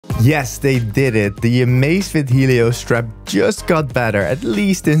Yes, they did it. The Amazfit Helio strap just got better, at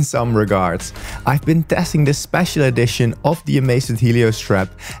least in some regards. I've been testing the special edition of the Amazfit Helio strap,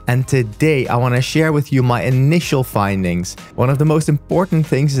 and today I want to share with you my initial findings. One of the most important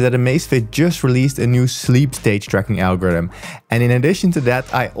things is that Amazfit just released a new sleep stage tracking algorithm. And in addition to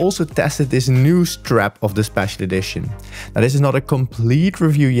that, I also tested this new strap of the special edition. Now, this is not a complete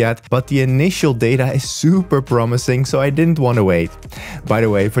review yet, but the initial data is super promising, so I didn't want to wait. By the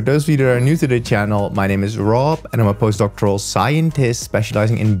way, for those of you that are new to the channel, my name is Rob and I'm a postdoctoral scientist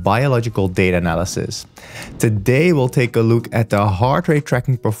specializing in biological data analysis. Today we'll take a look at the heart rate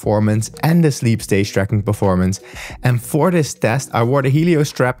tracking performance and the sleep stage tracking performance. And for this test, I wore the Helio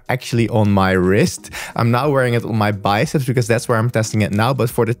strap actually on my wrist. I'm now wearing it on my biceps because that's where I'm testing it now, but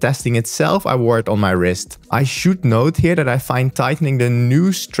for the testing itself, I wore it on my wrist. I should note here that I find tightening the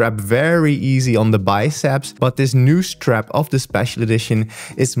new strap very easy on the biceps, but this new strap of the special edition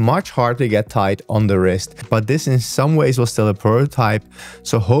is much harder to get tight on the wrist. But this in some ways was still a prototype,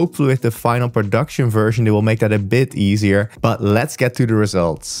 so hopefully with the final production version they will make that a bit easier. But let's get to the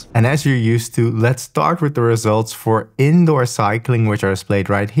results. And as you're used to, let's start with the results for indoor cycling, which are displayed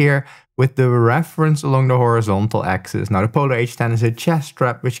right here, with the reference along the horizontal axis. Now the Polar H10 is a chest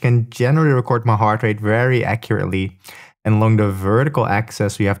strap which can generally record my heart rate very accurately. And along the vertical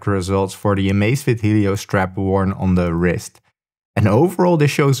axis we have the results for the Amazfit Helio strap worn on the wrist. And overall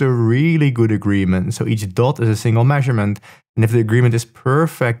this shows a really good agreement, so each dot is a single measurement, and if the agreement is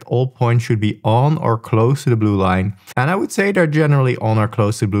perfect, all points should be on or close to the blue line. And I would say they're generally on or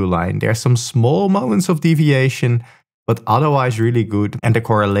close to the blue line. There are some small moments of deviation, but otherwise really good, and the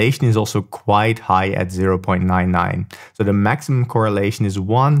correlation is also quite high at 0.99. So the maximum correlation is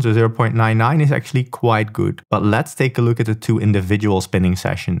 1, so 0.99 is actually quite good. But let's take a look at the two individual spinning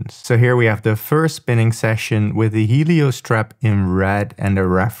sessions. So here we have the first spinning session with the Helio strap in red and the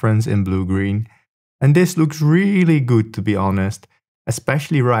reference in blue-green. And this looks really good, to be honest.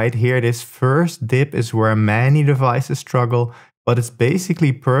 Especially right here, this first dip is where many devices struggle, but it's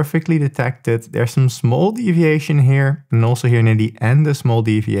basically perfectly detected. There's some small deviation here, and also here near the end a small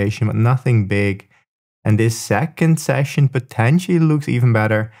deviation, but nothing big. And this second session potentially looks even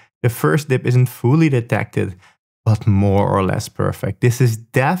better. The first dip isn't fully detected, but more or less perfect. This is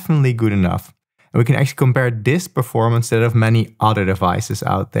definitely good enough. And we can actually compare this performance to that of many other devices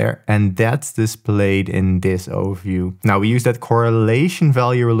out there, and that's displayed in this overview. Now we use that correlation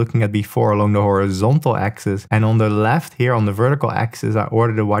value we were looking at before along the horizontal axis, and on the left here on the vertical axis I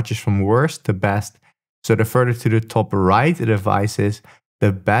ordered the watches from worst to best. So the further to the top right the device is,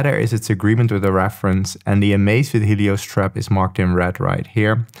 the better is its agreement with the reference, and the Amazfit Helio strap is marked in red right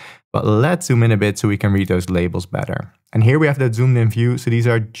here. But let's zoom in a bit so we can read those labels better. And here we have that zoomed in view, so these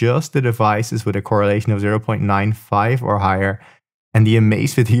are just the devices with a correlation of 0.95 or higher. And the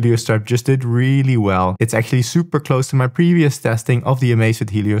Amazfit Helio strap just did really well. It's actually super close to my previous testing of the Amazfit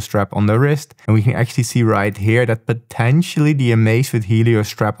Helio strap on the wrist. And we can actually see right here that potentially the Amazfit Helio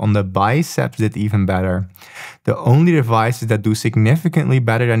strap on the biceps did even better. The only devices that do significantly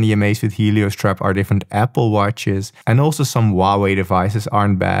better than the Amazfit Helio strap are different Apple watches, and also some Huawei devices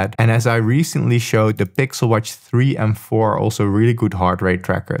aren't bad. And as I recently showed, the Pixel Watch 3 and 4 are also really good heart rate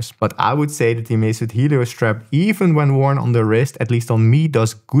trackers. But I would say that the Amazfit Helio strap, even when worn on the wrist, at least on me,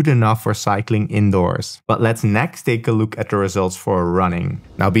 does good enough for cycling indoors. But let's next take a look at the results for running.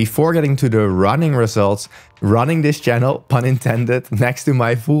 Now before getting to the running results, running this channel, pun intended, next to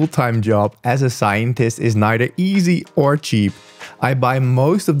my full-time job as a scientist is neither easy or cheap. I buy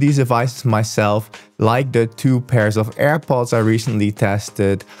most of these devices myself, like the 2 pairs of AirPods I recently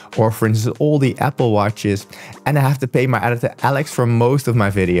tested, or for instance all the Apple Watches, and I have to pay my editor Alex for most of my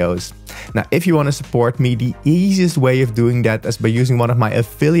videos. Now if you want to support me, the easiest way of doing that is by using one of my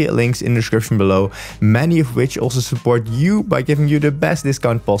affiliate links in the description below, many of which also support you by giving you the best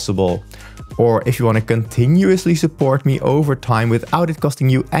discount possible. Or if you want to continuously support me over time without it costing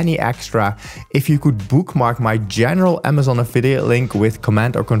you any extra, if you could bookmark my general Amazon affiliate link with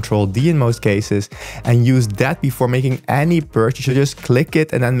Command or Control D in most cases, and use that before making any purchase. You just click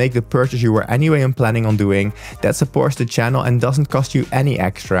it and then make the purchase you were anyway planning on doing. That supports the channel and doesn't cost you any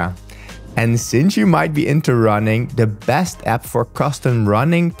extra. And since you might be into running, the best app for custom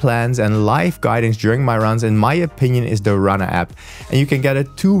running plans and live guidance during my runs, in my opinion, is the Runner app. And you can get a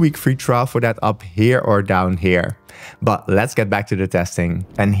 2-week free trial for that up here or down here. But let's get back to the testing.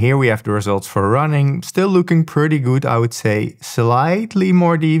 And here we have the results for running. Still looking pretty good, I would say. Slightly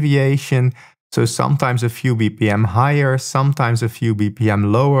more deviation. So sometimes a few BPM higher, sometimes a few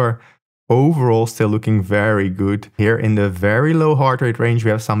BPM lower. Overall, still looking very good. Here in the very low heart rate range,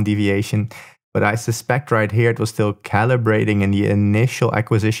 we have some deviation. but I suspect right here it was still calibrating in the initial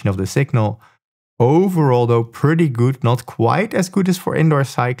acquisition of the signal. Overall though, pretty good, not quite as good as for indoor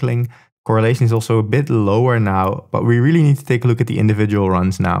cycling. Correlation is also a bit lower now, but we really need to take a look at the individual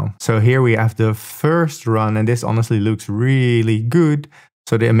runs now. So here we have the first run, and this honestly looks really good.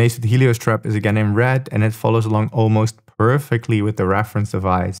 So the Amazfit Helio strap is again in red, and it follows along almost perfectly with the reference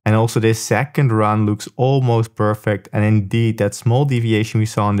device. And also this second run looks almost perfect, and indeed that small deviation we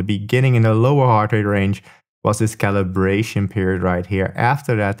saw in the beginning in the lower heart rate range was this calibration period right here.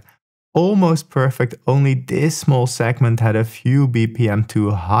 After that, almost perfect, only this small segment had a few BPM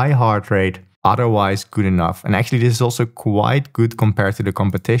too high heart rate, otherwise good enough. And actually this is also quite good compared to the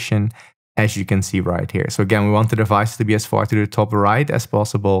competition, as you can see right here. So again, we want the device to be as far to the top right as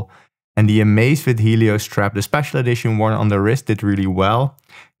possible. And the Amazfit Helio strap, the special edition worn on the wrist, did really well.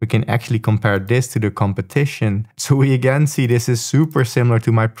 We can actually compare this to the competition. So we again see this is super similar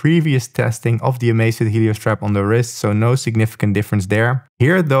to my previous testing of the Amazfit Helio strap on the wrist, so no significant difference there.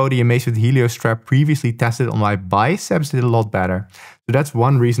 Here though, the Amazfit Helio strap previously tested on my biceps did a lot better. So that's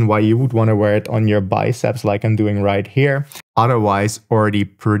one reason why you would want to wear it on your biceps like I'm doing right here. Otherwise, already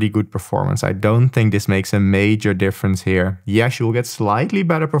pretty good performance. I don't think this makes a major difference here. Yes, you will get slightly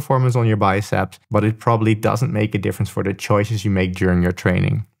better performance on your biceps, but it probably doesn't make a difference for the choices you make during your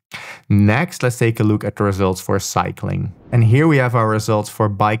training. Next, let's take a look at the results for cycling. And here we have our results for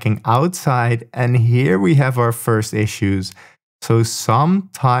biking outside, and here we have our first issues. So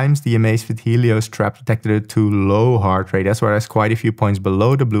sometimes the Amazfit Helio strap detected a too low heart rate. That's why there's quite a few points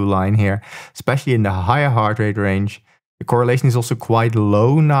below the blue line here, especially in the higher heart rate range. The correlation is also quite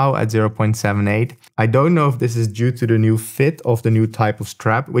low now at 0.78. I don't know if this is due to the new fit of the new type of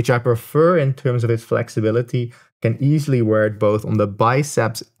strap, which I prefer in terms of its flexibility. Can easily wear it both on the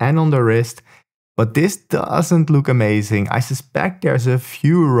biceps and on the wrist, but this doesn't look amazing. I suspect there's a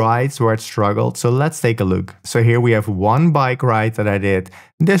few rides where it struggled, so let's take a look. So here we have one bike ride that I did.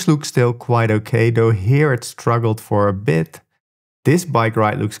 This looks still quite okay, though here it struggled for a bit. This bike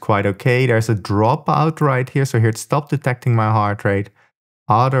ride looks quite okay. There's a dropout right here, so here it stopped detecting my heart rate.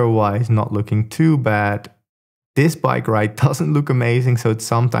 Otherwise, not looking too bad. This bike ride doesn't look amazing, so it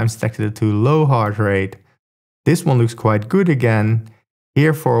sometimes detected a too low heart rate. This one looks quite good again.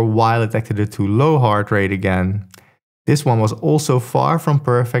 Here for a while it detected a too low heart rate again. This one was also far from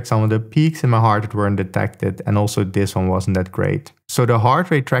perfect. Some of the peaks in my heart rate weren't detected, and also this one wasn't that great. So the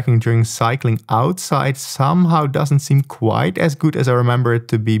heart rate tracking during cycling outside somehow doesn't seem quite as good as I remember it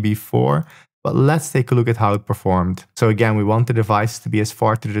to be before. But let's take a look at how it performed. So again, we want the device to be as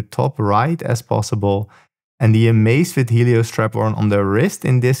far to the top right as possible. And the Amazfit Helio strap worn on the wrist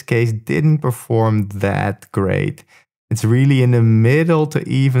in this case didn't perform that great. It's really in the middle to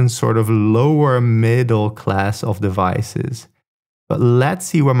even sort of lower middle class of devices. But let's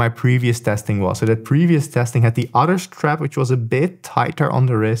see where my previous testing was. So that previous testing had the other strap, which was a bit tighter on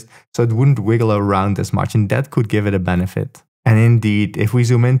the wrist, so it wouldn't wiggle around as much, and that could give it a benefit. And indeed, if we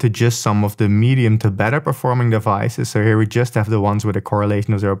zoom into just some of the medium to better performing devices, so here we just have the ones with a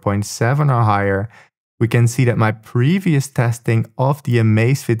correlation of 0.7 or higher, we can see that my previous testing of the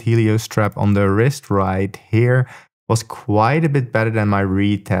Amazfit Helio strap on the wrist right here was quite a bit better than my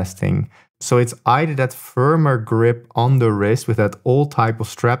retesting. So it's either that firmer grip on the wrist with that old type of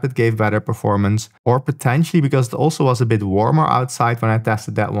strap that gave better performance, or potentially because it also was a bit warmer outside when I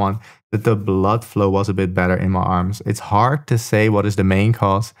tested that one, that the blood flow was a bit better in my arms. It's hard to say what is the main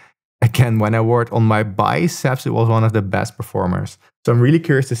cause. Again, when I wore it on my biceps, it was one of the best performers. So I'm really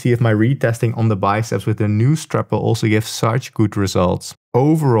curious to see if my retesting on the biceps with the new strap will also give such good results.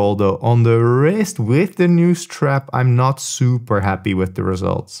 Overall though, on the wrist with the new strap, I'm not super happy with the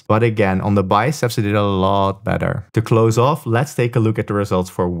results. But again, on the biceps it did a lot better. To close off, let's take a look at the results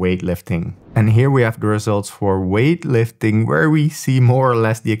for weightlifting. And here we have the results for weightlifting, where we see more or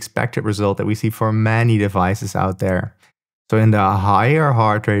less the expected result that we see for many devices out there. So in the higher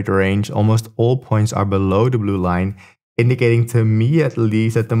heart rate range, almost all points are below the blue line, indicating to me at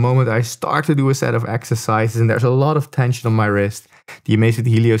least at the moment I start to do a set of exercises and there's a lot of tension on my wrist, the Amazfit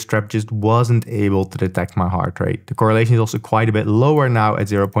Helio strap just wasn't able to detect my heart rate. The correlation is also quite a bit lower now at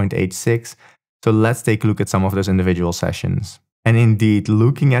 0.86. So let's take a look at some of those individual sessions. And indeed,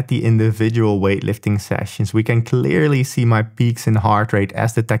 looking at the individual weightlifting sessions, we can clearly see my peaks in heart rate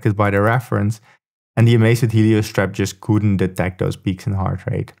as detected by the reference. And the Amazfit Helio strap just couldn't detect those peaks in heart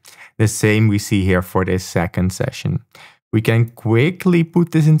rate. The same we see here for this second session. We can quickly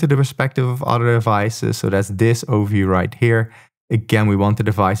put this into the perspective of other devices. So that's this overview right here. Again, we want the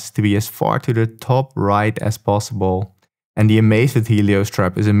devices to be as far to the top right as possible. And the Amazfit Helio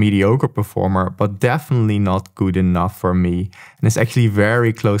strap is a mediocre performer, but definitely not good enough for me. And it's actually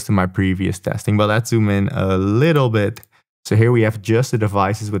very close to my previous testing, but let's zoom in a little bit. So here we have just the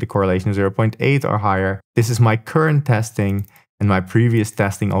devices with a correlation of 0.8 or higher. This is my current testing, and my previous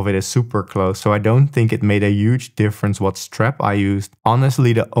testing of it is super close. So I don't think it made a huge difference what strap I used.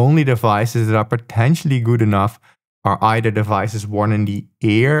 Honestly, the only devices that are potentially good enough are either devices worn in the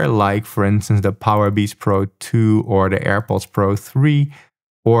ear, like for instance the Powerbeats Pro 2 or the AirPods Pro 3,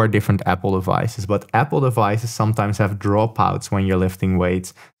 or different Apple devices. But Apple devices sometimes have dropouts when you're lifting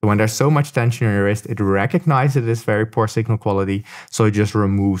weights. So when there's so much tension on your wrist, it recognizes this very poor signal quality, so it just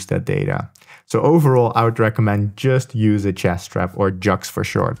removes that data. So overall, I would recommend just use a chest strap, or JUX for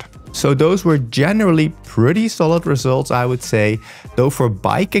short. So those were generally pretty solid results, I would say. Though for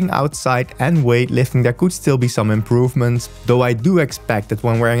biking outside and weightlifting, there could still be some improvements. Though I do expect that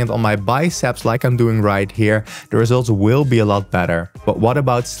when wearing it on my biceps like I'm doing right here, the results will be a lot better. But what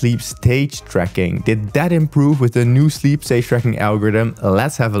about sleep stage tracking? Did that improve with the new sleep stage tracking algorithm?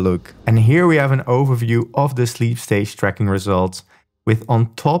 Let's have a look. And here we have an overview of the sleep stage tracking results, with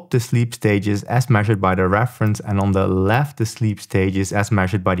on top the sleep stages as measured by the reference, and on the left the sleep stages as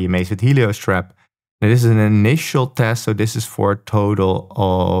measured by the Amazfit Helio strap. Now this is an initial test, so this is for a total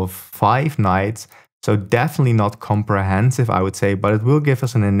of 5 nights. So definitely not comprehensive, I would say, but it will give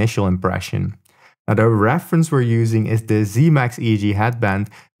us an initial impression. Now the reference we're using is the Z-Max EEG headband,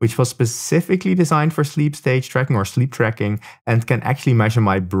 which was specifically designed for sleep stage tracking or sleep tracking, and can actually measure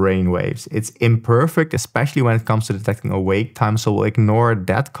my brain waves. It's imperfect, especially when it comes to detecting awake time, so we'll ignore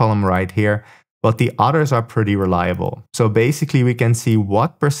that column right here, but the others are pretty reliable. So basically we can see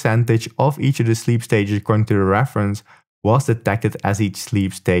what percentage of each of the sleep stages according to the reference was detected as each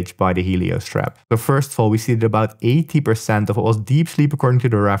sleep stage by the Helio strap. So first of all, we see that about 80% of what was deep sleep according to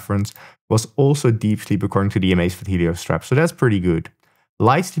the reference was also deep sleep according to the Amazfit Helio strap. So that's pretty good.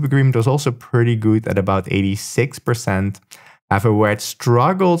 Light sleep agreement was also pretty good at about 86%. However, where it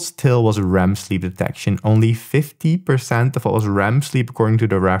struggled still was REM sleep detection. Only 50% of what was REM sleep according to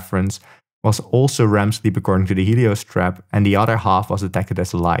the reference was also REM sleep according to the Helio strap, and the other half was detected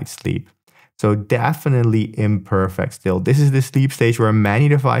as light sleep. So definitely imperfect still. This is the sleep stage where many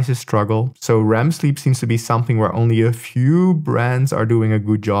devices struggle. So REM sleep seems to be something where only a few brands are doing a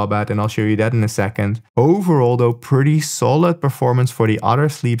good job at, and I'll show you that in a second. Overall though, pretty solid performance for the other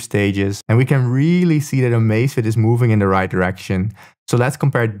sleep stages, and we can really see that Amazfit is moving in the right direction. So let's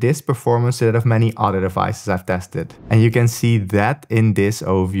compare this performance to that of many other devices I've tested. And you can see that in this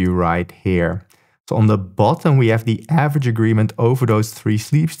overview right here. So on the bottom, we have the average agreement over those 3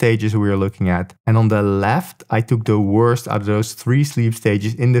 sleep stages we are looking at. And on the left, I took the worst out of those 3 sleep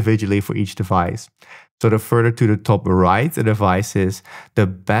stages individually for each device. So the further to the top right the device is, the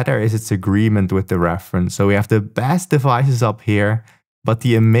better is its agreement with the reference. So we have the best devices up here, but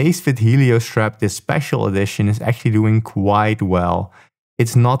the Amazfit Helio strap, this special edition, is actually doing quite well.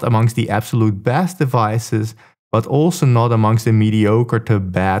 It's not amongst the absolute best devices, but also not amongst the mediocre to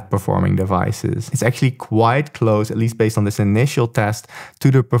bad performing devices. It's actually quite close, at least based on this initial test,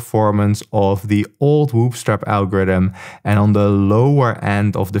 to the performance of the old Whoop strap algorithm and on the lower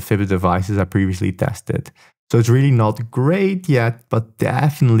end of the Fitbit devices I previously tested. So it's really not great yet, but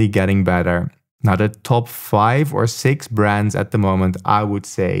definitely getting better. Now the top 5 or 6 brands at the moment I would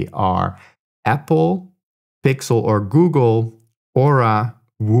say are Apple, Pixel or Google, Aura,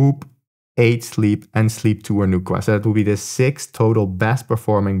 Whoop, 8 Sleep, and Sleep2 or Nuqua. So that will be the 6 total best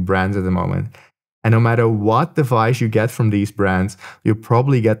performing brands at the moment. And no matter what device you get from these brands, you'll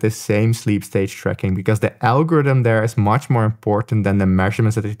probably get the same sleep stage tracking, because the algorithm there is much more important than the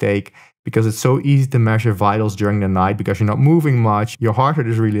measurements that they take, because it's so easy to measure vitals during the night because you're not moving much, your heart rate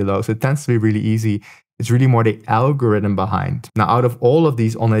is really low, so it tends to be really easy. It's really more the algorithm behind. Now, out of all of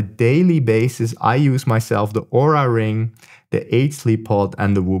these, on a daily basis, I use myself the Aura Ring, the 8 Sleep Pod,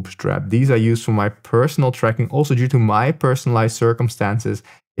 and the Whoop strap. These I use for my personal tracking. Also, due to my personalized circumstances,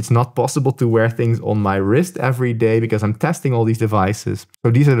 it's not possible to wear things on my wrist every day because I'm testing all these devices.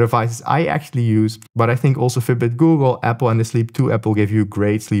 So these are the devices I actually use, but I think also Fitbit, Google, Apple, and the Sleep2 app will give you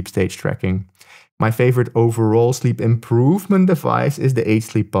great sleep stage tracking. My favorite overall sleep improvement device is the 8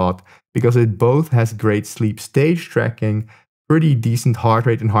 Sleep Pod, because it both has great sleep stage tracking, pretty decent heart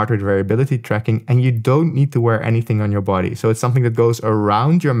rate and heart rate variability tracking, and you don't need to wear anything on your body. So it's something that goes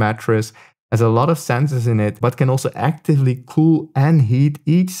around your mattress, has a lot of sensors in it, but can also actively cool and heat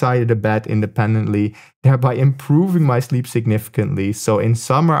each side of the bed independently, thereby improving my sleep significantly. So in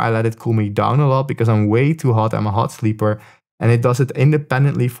summer, I let it cool me down a lot because I'm way too hot. I'm a hot sleeper. and it does it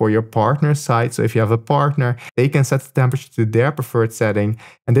independently for your partner's side. So if you have a partner, they can set the temperature to their preferred setting.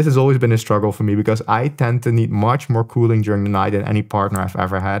 And this has always been a struggle for me because I tend to need much more cooling during the night than any partner I've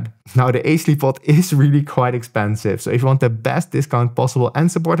ever had. Now the H-Sleep pod is really quite expensive. So if you want the best discount possible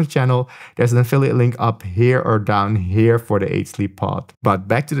and support the channel, there's an affiliate link up here or down here for the H-Sleep pod. But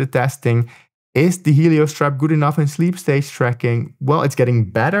back to the testing. Is the Helio strap good enough in sleep stage tracking? Well, it's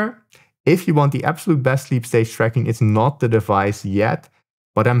getting better. If you want the absolute best sleep stage tracking, it's not the device yet.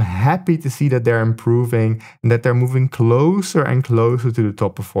 But I'm happy to see that they're improving and that they're moving closer and closer to the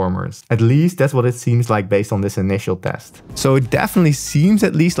top performers. At least that's what it seems like based on this initial test. So it definitely seems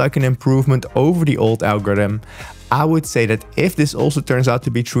at least like an improvement over the old algorithm. I would say that if this also turns out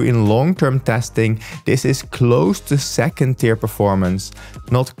to be true in long-term testing, this is close to second tier performance.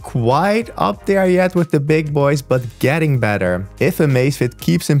 Not quite up there yet with the big boys, but getting better. If Amazfit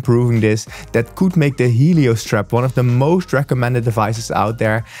keeps improving this, that could make the Helio strap one of the most recommended devices out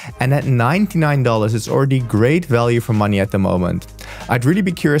there, and at $99 it's already great value for money at the moment. I'd really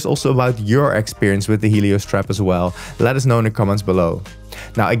be curious also about your experience with the Helio strap as well. Let us know in the comments below.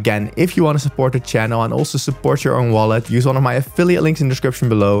 Now again, if you want to support the channel and also support your own wallet, use one of my affiliate links in the description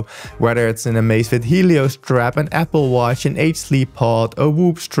below. Whether it's an Amazfit Helio strap, an Apple Watch, an H-Sleep pod, a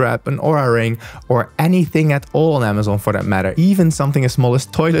Whoop strap, an Oura ring, or anything at all on Amazon for that matter, even something as small as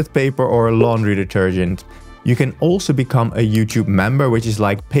toilet paper or laundry detergent. You can also become a YouTube member, which is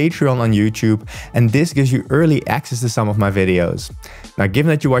like Patreon on YouTube, and this gives you early access to some of my videos. Now, given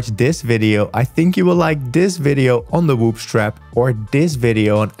that you watched this video, I think you will like this video on the Whoop strap or this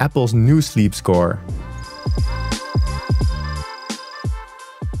video on Apple's new sleep score.